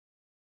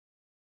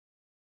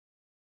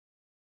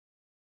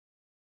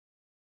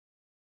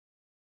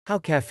How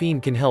caffeine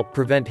can help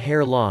prevent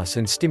hair loss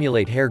and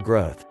stimulate hair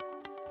growth.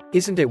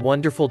 Isn't it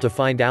wonderful to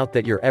find out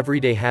that your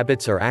everyday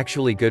habits are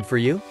actually good for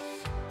you?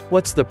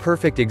 What's the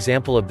perfect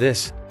example of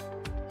this?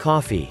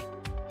 Coffee.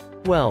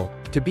 Well,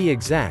 to be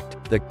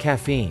exact, the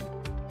caffeine.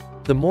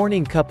 The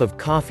morning cup of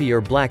coffee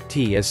or black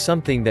tea is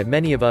something that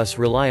many of us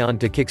rely on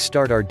to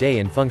kickstart our day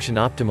and function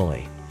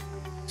optimally.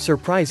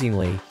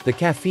 Surprisingly, the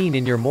caffeine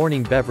in your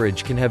morning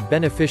beverage can have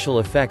beneficial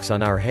effects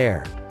on our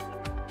hair.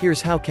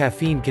 Here's how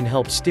caffeine can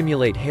help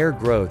stimulate hair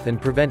growth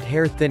and prevent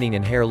hair thinning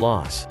and hair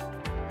loss.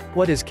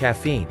 What is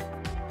caffeine?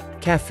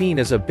 Caffeine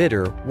is a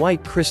bitter,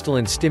 white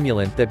crystalline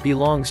stimulant that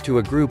belongs to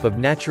a group of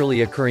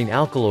naturally occurring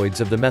alkaloids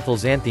of the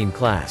methylxanthine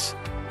class.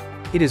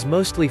 It is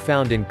mostly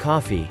found in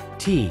coffee,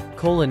 tea,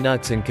 cola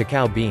nuts and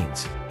cacao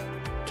beans.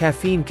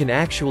 Caffeine can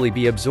actually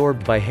be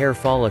absorbed by hair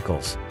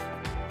follicles.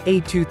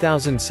 A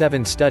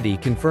 2007 study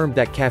confirmed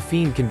that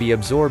caffeine can be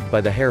absorbed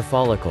by the hair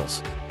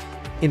follicles.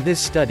 In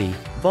this study,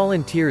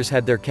 volunteers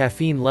had their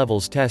caffeine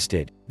levels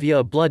tested, via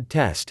a blood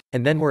test,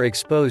 and then were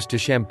exposed to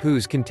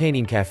shampoos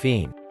containing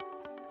caffeine.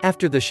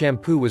 After the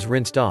shampoo was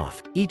rinsed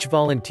off, each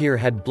volunteer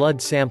had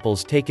blood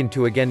samples taken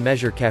to again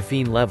measure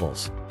caffeine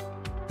levels.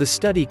 The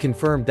study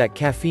confirmed that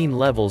caffeine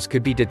levels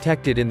could be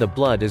detected in the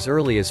blood as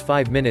early as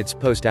 5 minutes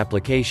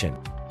post-application.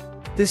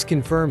 This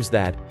confirms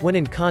that, when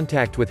in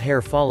contact with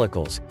hair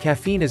follicles,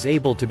 caffeine is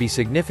able to be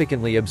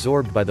significantly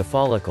absorbed by the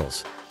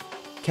follicles.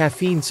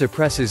 Caffeine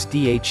suppresses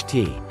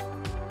DHT.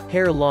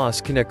 Hair loss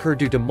can occur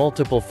due to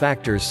multiple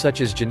factors such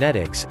as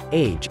genetics,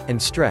 age,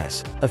 and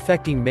stress,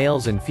 affecting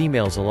males and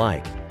females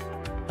alike.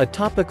 A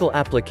topical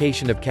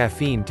application of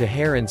caffeine to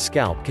hair and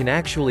scalp can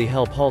actually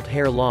help halt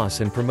hair loss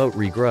and promote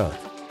regrowth.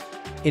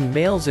 In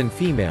males and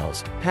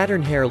females,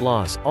 pattern hair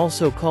loss,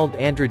 also called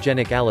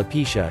androgenic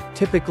alopecia,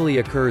 typically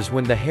occurs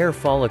when the hair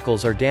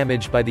follicles are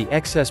damaged by the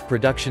excess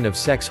production of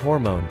sex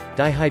hormone,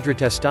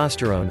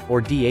 dihydrotestosterone,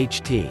 or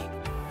DHT.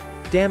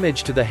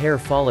 Damage to the hair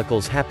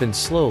follicles happens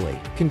slowly,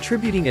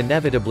 contributing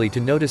inevitably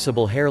to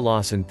noticeable hair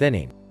loss and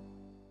thinning.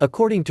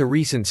 According to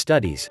recent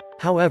studies,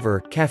 however,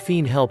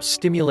 caffeine helps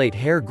stimulate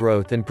hair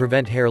growth and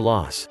prevent hair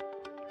loss.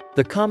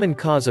 The common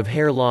cause of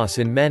hair loss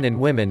in men and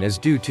women is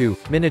due to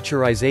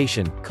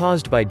miniaturization,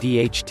 caused by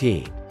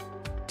DHT.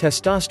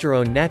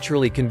 Testosterone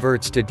naturally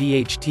converts to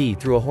DHT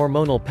through a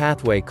hormonal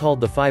pathway called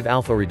the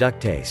 5-alpha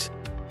reductase.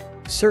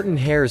 Certain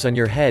hairs on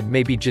your head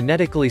may be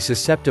genetically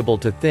susceptible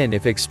to thin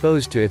if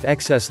exposed to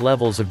excess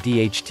levels of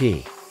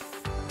DHT.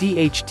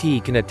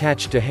 DHT can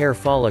attach to hair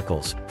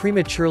follicles,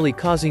 prematurely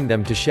causing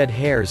them to shed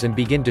hairs and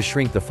begin to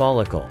shrink the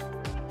follicle.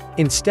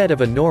 Instead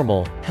of a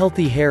normal,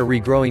 healthy hair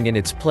regrowing in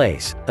its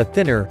place, a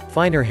thinner,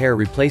 finer hair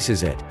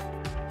replaces it.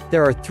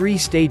 There are 3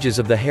 stages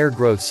of the hair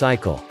growth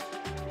cycle: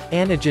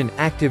 anagen,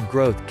 active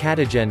growth,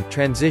 catagen,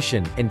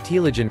 transition, and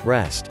telogen,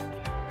 rest.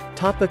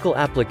 Topical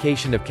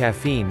application of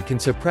caffeine can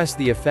suppress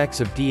the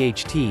effects of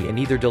DHT and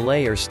either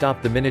delay or stop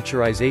the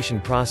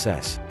miniaturization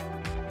process.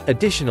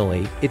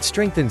 Additionally, it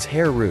strengthens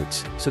hair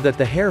roots, so that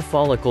the hair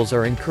follicles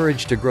are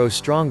encouraged to grow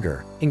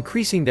stronger,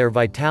 increasing their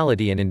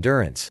vitality and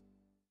endurance.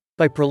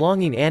 By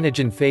prolonging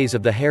anagen phase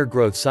of the hair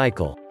growth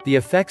cycle, the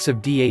effects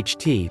of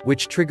DHT,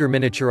 which trigger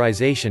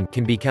miniaturization,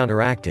 can be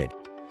counteracted.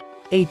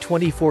 A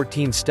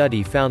 2014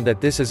 study found that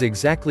this is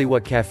exactly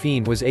what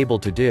caffeine was able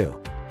to do.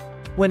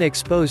 When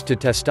exposed to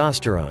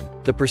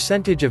testosterone, the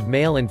percentage of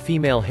male and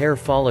female hair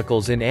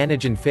follicles in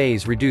anagen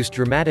phase reduced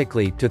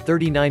dramatically to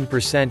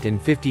 39%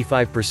 and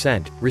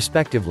 55%,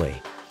 respectively.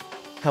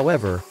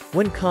 However,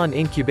 when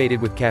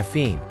incubated with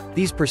caffeine,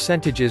 these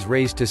percentages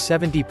raised to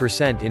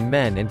 70% in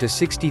men and to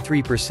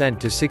 63%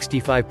 to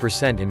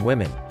 65% in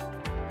women.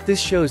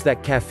 This shows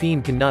that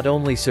caffeine can not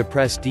only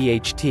suppress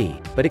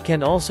DHT, but it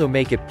can also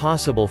make it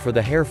possible for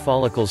the hair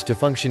follicles to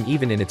function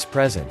even in its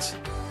presence.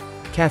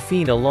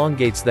 Caffeine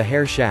elongates the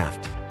hair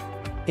shaft.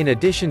 In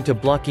addition to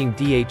blocking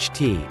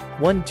DHT,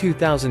 one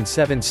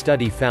 2007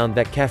 study found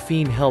that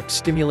caffeine helped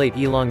stimulate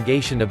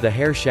elongation of the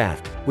hair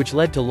shaft, which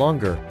led to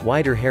longer,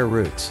 wider hair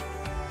roots.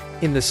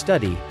 In the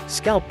study,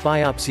 scalp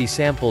biopsy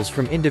samples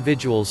from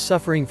individuals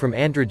suffering from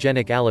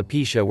androgenic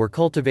alopecia were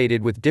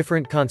cultivated with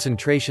different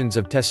concentrations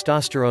of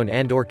testosterone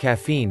and/or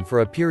caffeine for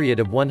a period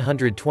of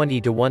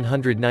 120 to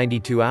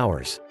 192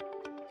 hours.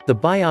 The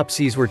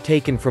biopsies were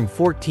taken from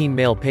 14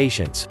 male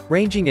patients,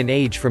 ranging in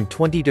age from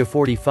 20 to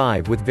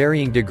 45 with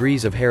varying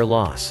degrees of hair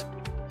loss.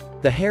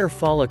 The hair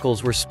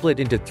follicles were split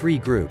into 3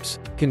 groups: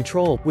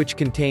 control, which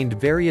contained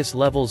various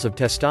levels of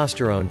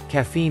testosterone,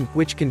 caffeine,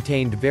 which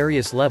contained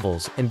various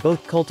levels, and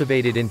both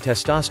cultivated in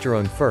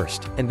testosterone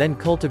first, and then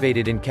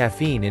cultivated in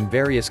caffeine in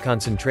various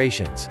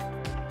concentrations.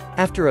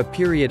 After a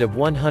period of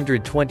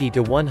 120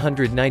 to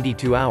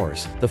 192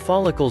 hours, the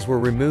follicles were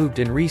removed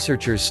and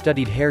researchers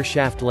studied hair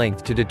shaft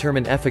length to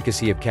determine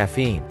efficacy of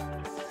caffeine.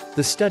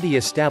 The study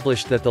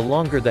established that the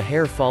longer the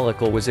hair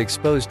follicle was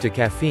exposed to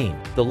caffeine,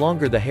 the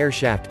longer the hair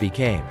shaft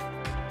became.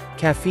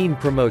 Caffeine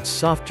promotes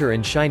softer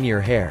and shinier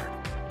hair.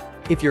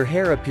 If your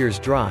hair appears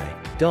dry,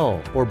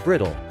 dull, or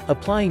brittle,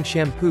 applying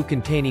shampoo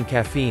containing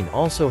caffeine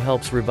also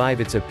helps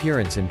revive its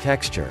appearance and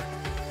texture.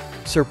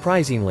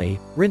 Surprisingly,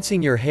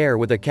 rinsing your hair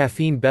with a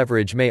caffeine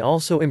beverage may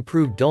also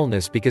improve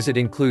dullness because it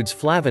includes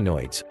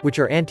flavonoids, which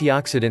are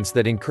antioxidants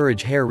that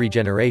encourage hair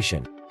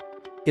regeneration.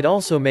 It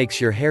also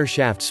makes your hair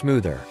shaft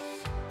smoother.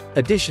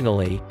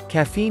 Additionally,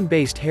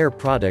 caffeine-based hair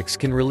products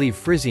can relieve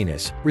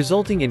frizziness,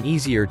 resulting in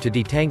easier to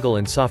detangle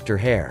and softer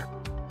hair.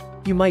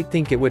 You might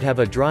think it would have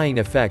a drying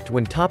effect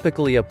when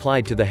topically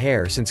applied to the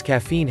hair since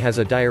caffeine has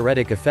a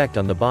diuretic effect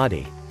on the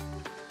body.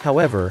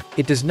 However,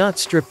 it does not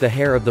strip the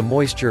hair of the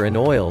moisture and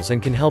oils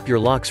and can help your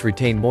locks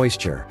retain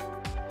moisture.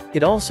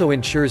 It also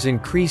ensures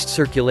increased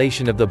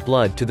circulation of the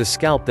blood to the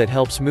scalp that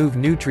helps move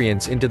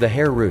nutrients into the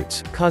hair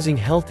roots, causing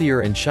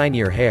healthier and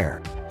shinier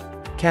hair.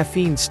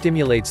 Caffeine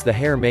stimulates the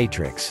hair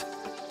matrix.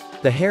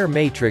 The hair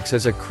matrix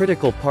is a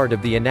critical part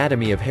of the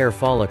anatomy of hair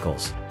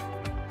follicles.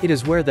 It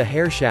is where the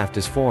hair shaft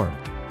is formed.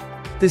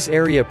 This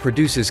area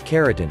produces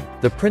keratin,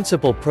 the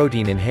principal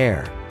protein in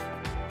hair.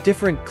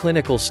 Different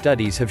clinical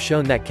studies have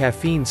shown that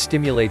caffeine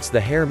stimulates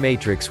the hair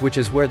matrix, which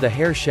is where the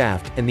hair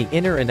shaft and the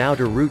inner and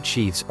outer root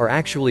sheaths are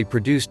actually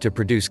produced to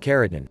produce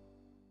keratin.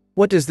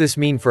 What does this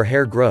mean for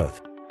hair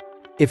growth?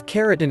 If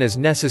keratin is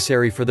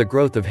necessary for the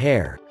growth of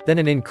hair, then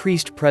an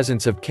increased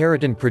presence of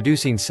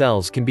keratin-producing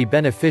cells can be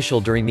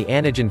beneficial during the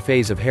anagen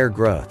phase of hair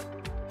growth.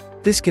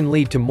 This can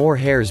lead to more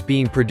hairs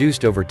being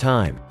produced over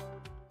time.